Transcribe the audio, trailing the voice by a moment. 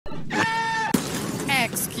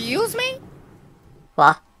Excuse me?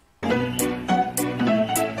 What?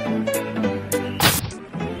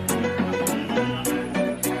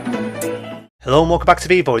 Hello and welcome back to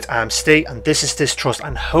VEEVOID. I'm Steve and this is Distrust,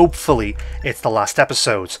 and hopefully it's the last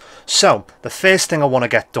episode. So, the first thing I want to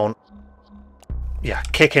get done,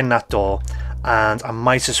 kick in that door, and I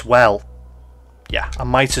might as well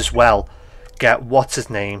get what's his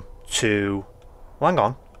name to, well, hang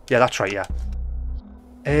on, yeah, that's right,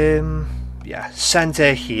 send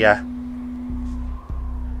her here,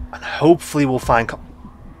 and hopefully we'll find,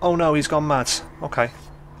 oh no, he's gone mad, okay,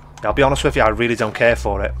 I'll be honest with you, I really don't care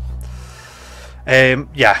for it.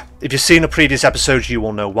 If you've seen the previous episodes you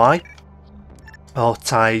will know why,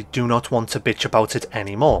 but I do not want to bitch about it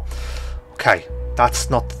anymore. Okay, that's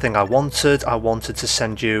not the thing I wanted. I wanted to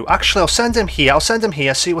send you, actually I'll send him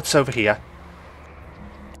here, see what's over here.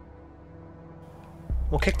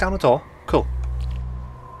 We'll kick down the door, cool.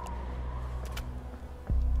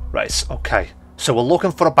 Right, okay, so we're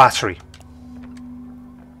looking for a battery.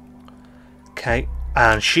 Okay,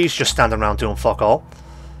 and she's just standing around doing fuck all.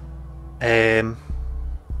 I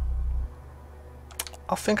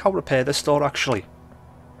think I'll repair this door actually.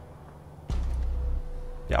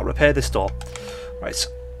 Yeah, I'll repair this door. Right,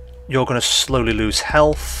 you're going to slowly lose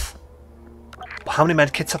health. How many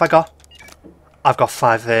medkits have I got? I've got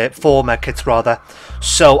 4 medkits rather.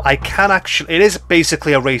 So I can actually, it is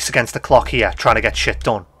basically a race against the clock here, trying to get shit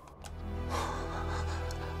done.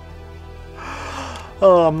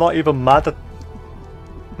 Oh, I'm not even mad at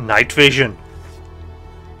night vision.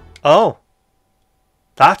 Oh,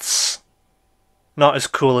 that's not as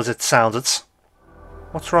cool as it sounded.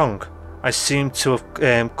 What's wrong? I seem to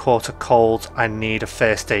have caught a cold. I need a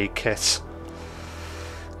first aid kit.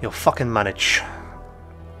 You'll fucking manage.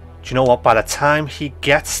 Do you know what? By the time he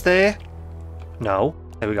gets there... No,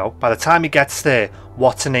 there we go. By the time he gets there,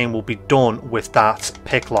 what's her name will be done with that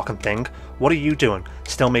pick locking thing. What are you doing?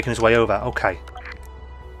 Still making his way over. Okay.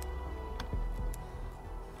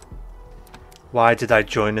 Why did I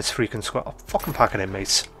join this freaking squad? I'm fucking packing in,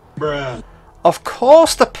 mates. Bruh. Of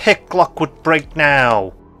course the pick lock would break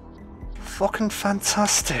now. Fucking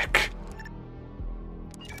fantastic.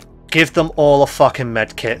 Give them all a fucking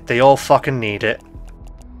medkit. They all fucking need it.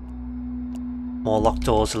 More locked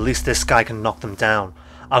doors. At least this guy can knock them down.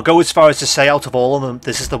 I'll go as far as to say out of all of them,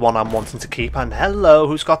 this is the one I'm wanting to keep. And hello,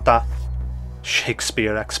 who's got that?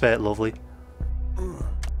 Shakespeare expert, lovely.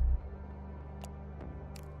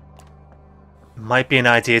 Might be an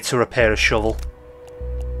idea to repair a shovel.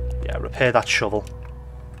 Yeah, repair that shovel.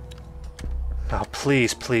 Now,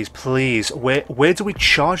 please, please, please. Where do we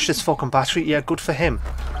charge this fucking battery? Yeah, good for him.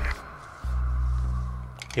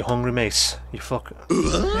 You hungry, mate? You fucking...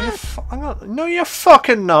 Hang on. No, you're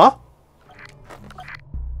fucking not.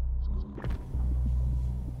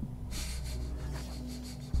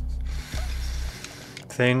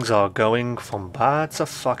 Things are going from bad to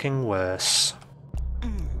fucking worse.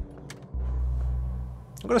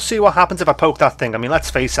 I'm going to see what happens if I poke that thing. I mean,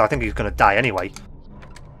 let's face it, I think he's going to die anyway.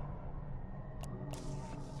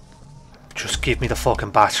 Just give me the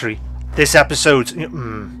fucking battery. This episode...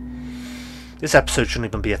 This episode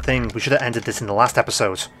shouldn't even be a thing. We should have ended this in the last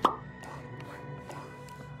episode.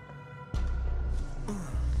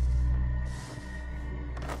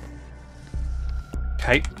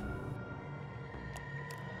 Okay.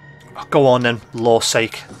 Go on then, law's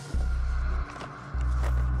sake.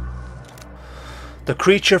 The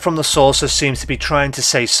creature from the saucer seems to be trying to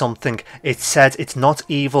say something. It said it's not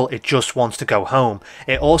evil, it just wants to go home.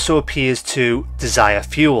 It also appears to desire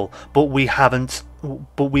fuel, but we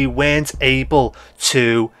weren't able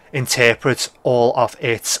to interpret all of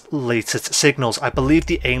its latest signals. I believe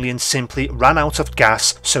the alien simply ran out of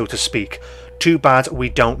gas, so to speak. Too bad we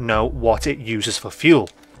don't know what it uses for fuel.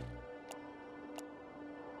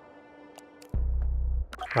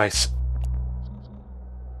 Right.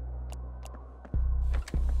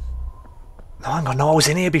 No, hang on, no, I was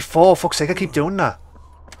in here before. Fuck's sake, I keep doing that.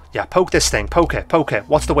 Yeah, poke this thing. Poke it, poke it.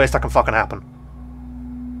 What's the worst that can fucking happen?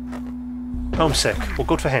 Homesick. Well,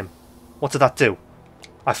 good for him. What did that do?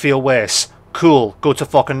 I feel worse. Cool. Good to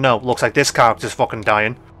fucking know. Looks like this character's fucking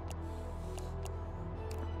dying.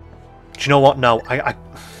 Do you know what? No,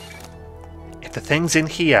 if the thing's in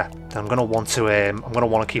here, then I'm gonna want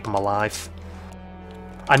to keep him alive.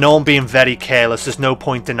 I know I'm being very careless. There's no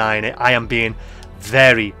point denying it. I am being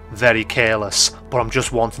very, very careless, but I'm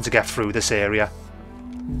just wanting to get through this area.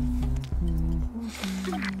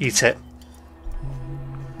 Eat it.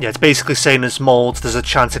 Yeah, it's basically saying there's mold, there's a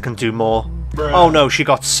chance it can do more. Bruh. Oh no, she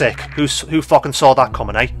got sick. Who fucking saw that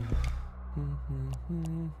coming, eh?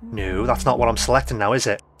 No, that's not what I'm selecting now, is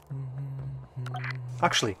it?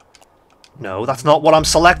 Actually, No, that's not what I'm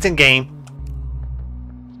selecting, game.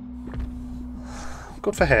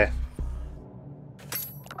 Good for her.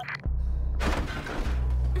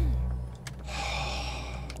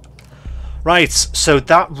 Right, so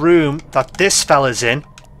that room that this fella's in,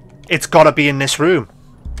 it's gotta be in this room.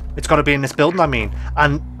 It's gotta be in this building, I mean.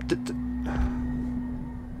 And...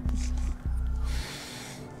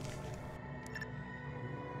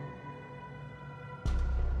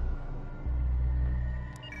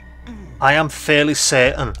 I am fairly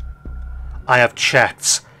certain I have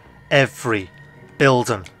checked every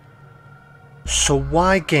building. So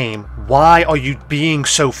why, game? Why are you being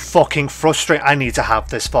so fucking frustrated? I need to have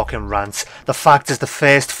this fucking rant. The fact is, the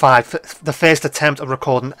first attempt at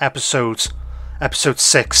recording episode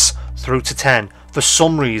 6 through to 10, for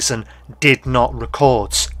some reason, did not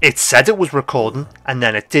record. It said it was recording, and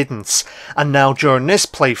then it didn't. And now during this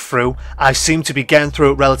playthrough, I seem to be getting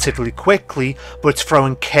through it relatively quickly, but it's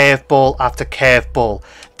throwing curveball after curveball.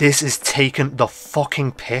 This is taking the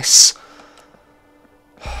fucking piss.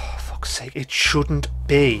 Sake, it shouldn't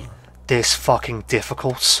be this fucking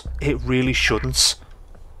difficult. It really shouldn't.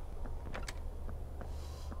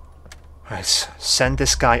 Right, send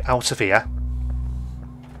this guy out of here.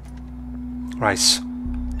 Right,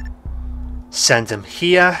 send him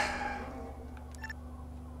here.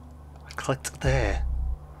 I clicked there.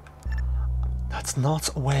 That's not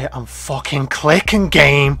where I'm fucking clicking,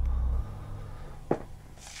 game.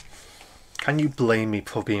 Can you blame me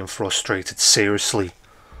for being frustrated? Seriously.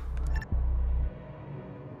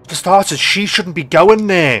 For starters, she shouldn't be going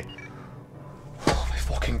there. Oh my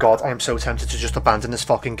fucking god, I am so tempted to just abandon this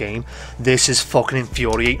fucking game. This is fucking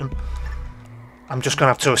infuriating. I'm just gonna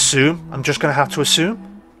have to assume.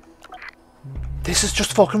 This is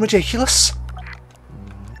just fucking ridiculous.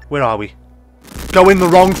 Where are we? Going the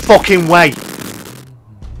wrong fucking way.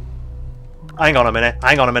 Hang on a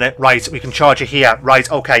minute. Right, we can charge it here.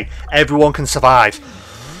 Right, okay. Everyone can survive.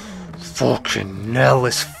 Fucking hell,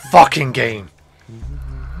 this fucking game.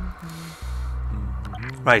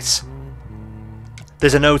 Right.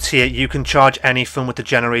 There's a note here. You can charge anything with the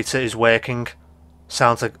generator is working.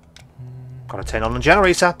 Sounds like... Gotta turn on the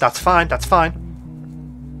generator. That's fine. That's fine.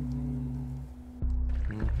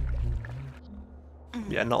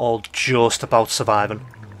 Yeah, not all just about surviving.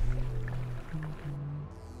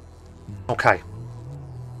 Okay.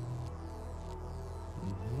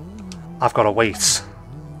 I've got to wait.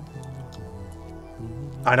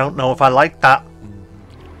 I don't know if I like that.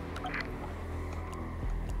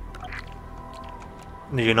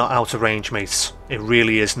 No, you're not out of range, mates. It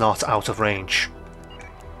really is not out of range.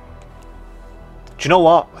 Do you know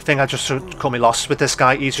what? I think I just cut me lost with this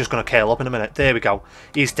guy. He's just going to curl up in a minute. There we go.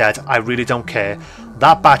 He's dead. I really don't care.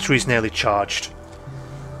 That battery's nearly charged.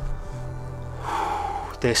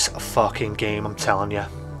 This fucking game, I'm telling you.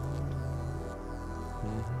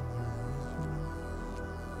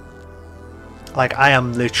 Like, I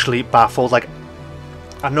am literally baffled. Like,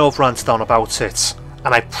 I know I've ranted on about it.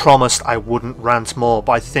 And I promised I wouldn't rant more,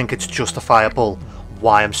 but I think it's justifiable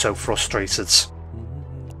why I'm so frustrated.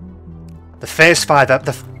 The first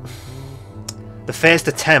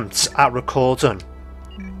attempts at recording,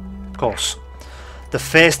 of course, the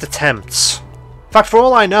first attempts, in fact, for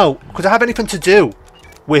all I know, could it have anything to do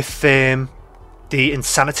with the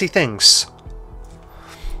insanity things?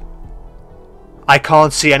 I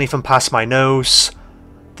can't see anything past my nose.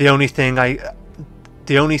 The only thing that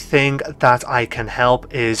I can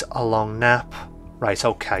help is a long nap. Right,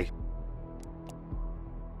 okay.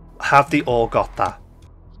 Have they all got that?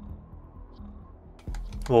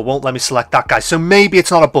 Well, it won't let me select that guy. So maybe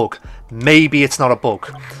it's not a bug. Maybe it's not a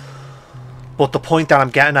bug. But the point that I'm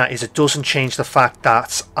getting at is it doesn't change the fact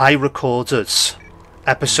that I recorded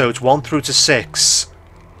episodes 1 through to 6.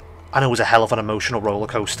 And it was a hell of an emotional roller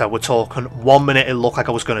coaster. We're talking 1 minute it looked like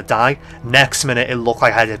I was going to die. Next minute it looked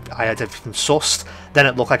like I had everything sussed. Then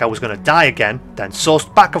it looked like I was going to die again. Then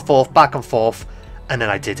sussed, back and forth. And then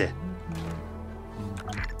I did it.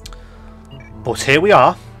 But here we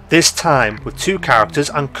are. This time with 2 characters.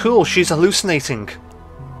 And cool, she's hallucinating.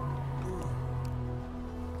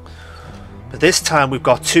 But this time we've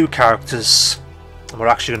got 2 characters. And we're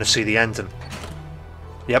actually going to see the ending.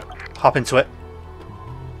 Yep, hop into it.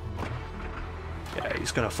 Yeah,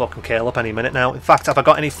 he's going to fucking curl up any minute now. In fact, have I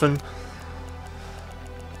got anything?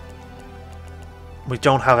 We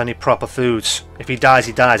don't have any proper foods. If he dies,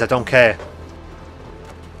 he dies. I don't care.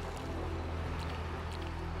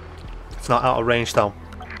 It's not out of range, though.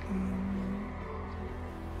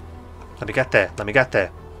 Let me get there. Let me get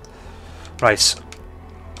there. Right.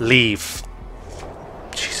 Leave.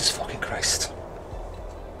 Jesus fucking Christ.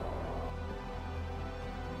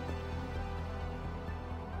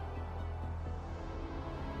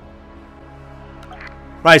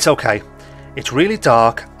 Right, okay. It's really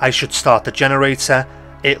dark. I should start the generator.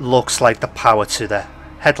 It looks like the power to the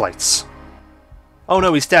headlights. Oh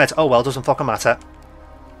no, he's dead. Oh well, doesn't fucking matter.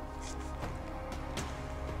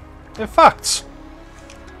 In fact,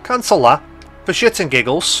 cancel that for shits and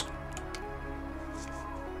giggles.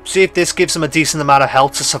 See if this gives him a decent amount of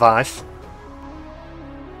health to survive.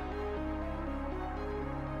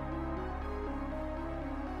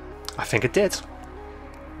 I think it did.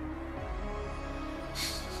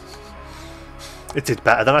 It did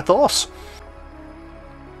better than I thought.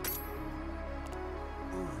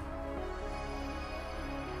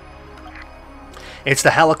 It's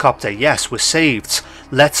the helicopter. Yes, we're saved.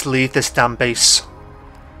 Let's leave this damn base.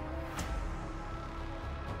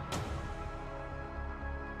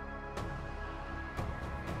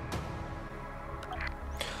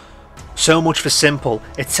 So much for simple.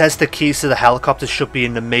 It says the keys to the helicopter should be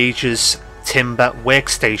in the Major's timber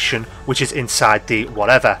workstation, which is inside the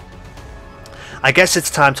whatever. I guess it's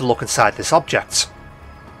time to look inside this object.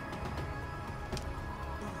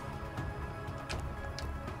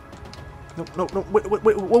 No,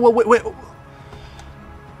 wait.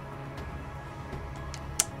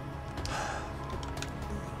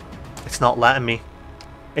 It's not letting me.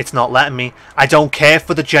 It's not letting me. I don't care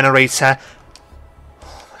for the generator.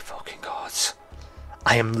 Oh my fucking god.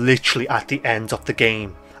 I am literally at the end of the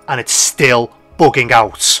game and it's still bugging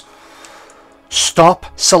out.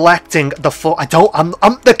 Stop selecting the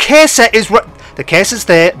the cursor is the cursor's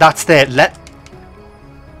there, that's there.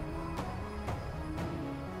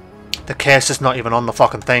 The cursor's not even on the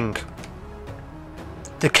fucking thing.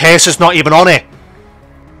 The cursor's not even on it.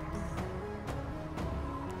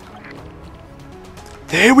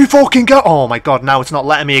 There we fucking go. Oh my god, now it's not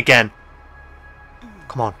letting me again.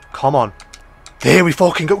 Come on, come on. There we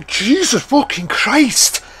fucking go. Jesus fucking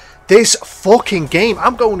Christ. This fucking game.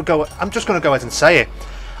 I'm just going to go ahead and say it.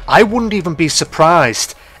 I wouldn't even be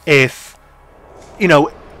surprised if, you know,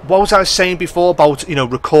 what was I saying before about, you know,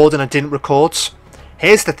 recording and didn't record?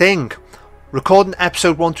 Here's the thing. Recording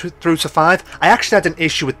episode 1 through to 5, I actually had an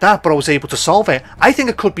issue with that, but I was able to solve it. I think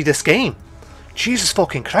it could be this game. Jesus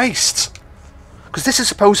fucking Christ. Because this is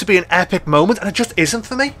supposed to be an epic moment, and it just isn't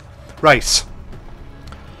for me. Right.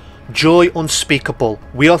 Joy unspeakable.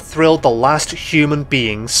 We are thrilled the last human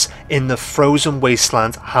beings in the frozen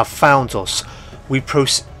wasteland have found us. We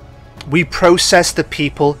process the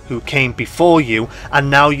people who came before you, and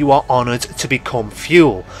now you are honoured to become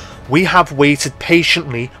fuel. We have waited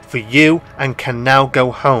patiently for you and can now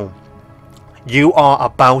go home. You are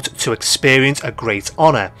about to experience a great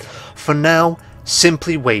honour. For now,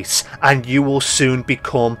 simply wait, and you will soon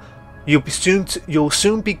become. You'll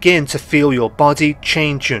soon begin to feel your body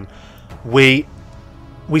changing. We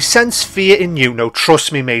sense fear in you. No,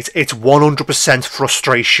 trust me, mate. It's 100%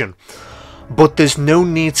 frustration. But there's no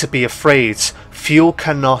need to be afraid. Fuel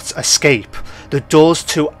cannot escape. The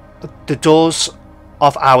doors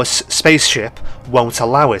of our spaceship won't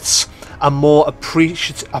allow it. A more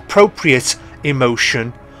appropriate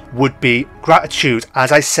emotion would be gratitude.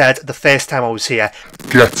 As I said the first time I was here.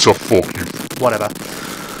 Get a fucking... Whatever.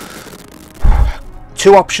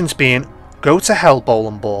 Two options being, go to hell,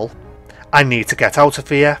 bowling ball. I need to get out of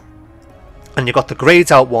here. And you got the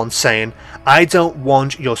grayed out one saying, I don't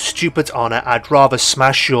want your stupid honour. I'd rather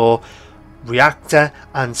smash your reactor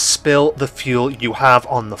and spill the fuel you have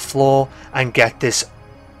on the floor and get this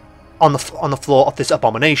on the floor of this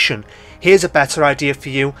abomination. Here's a better idea for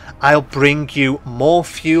you. I'll bring you more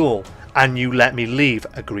fuel and you let me leave.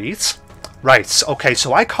 Agreed? Right, okay,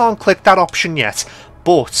 so I can't click that option yet,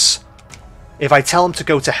 but if I tell him to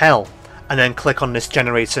go to hell and then click on this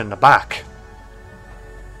generator in the back.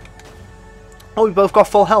 Oh, we both got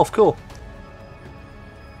full health, cool.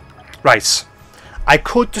 Right. I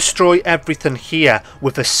could destroy everything here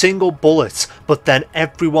with a single bullet, but then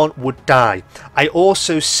everyone would die. I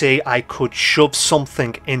also see I could shove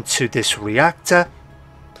something into this reactor,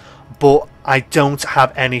 but I don't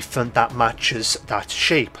have anything that matches that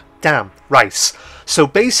shape. Damn. Right. So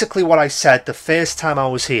basically what I said the first time I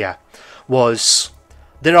was here was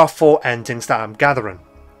there are 4 endings that I'm gathering.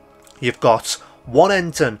 You've got one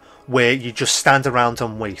ending where you just stand around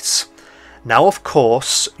and wait. Now, of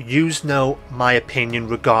course, you know my opinion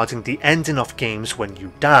regarding the ending of games when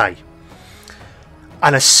you die.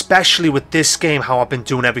 And especially with this game, how I've been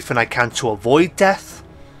doing everything I can to avoid death,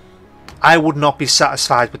 I would not be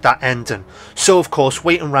satisfied with that ending. So, of course,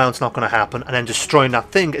 waiting around's not going to happen, and then destroying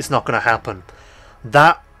that thing is not going to happen.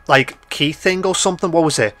 That, like, key thing or something, what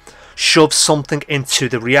was it? Shove something into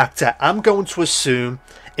the reactor. I'm going to assume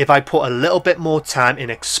if I put a little bit more time in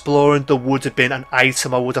exploring, there would have been an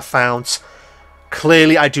item I would have found.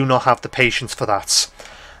 Clearly I do not have the patience for that.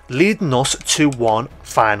 leading us to one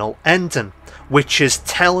final ending, which is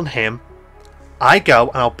telling him, I go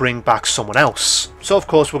and I'll bring back someone else. So of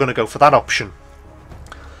course we're going to go for that option.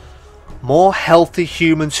 More healthy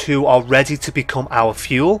humans who are ready to become our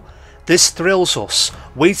fuel. This thrills us.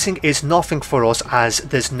 Waiting is nothing for us as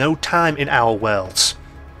there's no time in our worlds.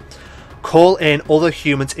 Call in other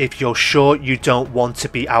humans if you're sure you don't want to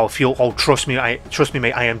be our fuel. Oh, trust me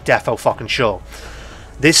mate, I am defo fucking sure.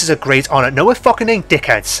 This is a great honour. No, it fucking ain't,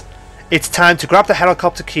 dickheads. It's time to grab the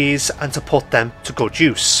helicopter keys and to put them to good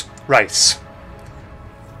use. Right.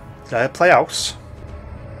 Play out.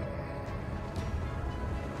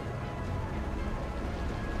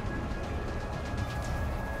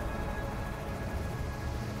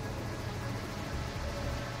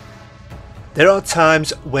 There are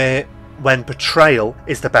times when betrayal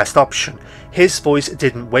is the best option. His voice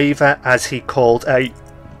didn't waver as he called a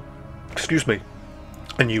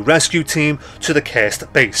new rescue team to the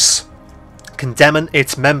cursed base, condemning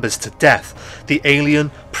its members to death. The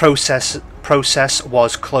alien process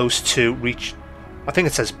was close to reach. I think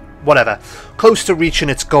it says whatever, close to reaching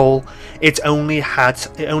its goal. It only had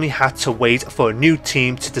to wait for a new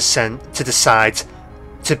team to decide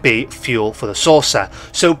to be fuel for the saucer.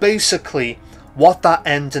 So basically what that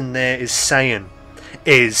ending there is saying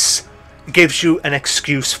is gives you an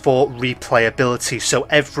excuse for replayability. So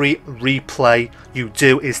every replay you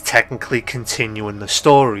do is technically continuing the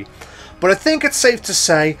story. But I think it's safe to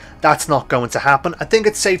say that's not going to happen. I think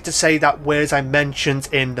it's safe to say that, whereas I mentioned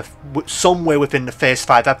in somewhere within the first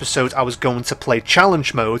 5 episodes I was going to play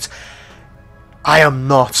challenge modes, I am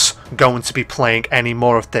not going to be playing any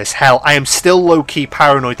more of this. Hell, I am still low-key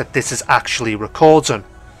paranoid that this is actually recording.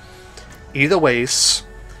 Either ways,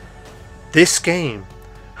 this game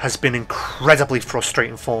has been incredibly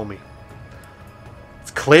frustrating for me.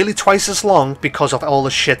 It's clearly twice as long because of all the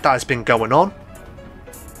shit that has been going on,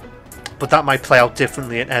 but that might play out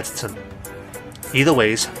differently in editing. Either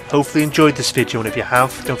ways, hopefully you enjoyed this video, and if you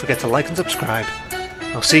have, don't forget to like and subscribe.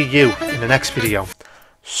 I'll see you in the next video.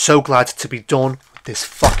 So glad to be done with this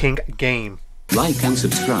fucking game. Like and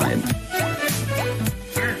subscribe.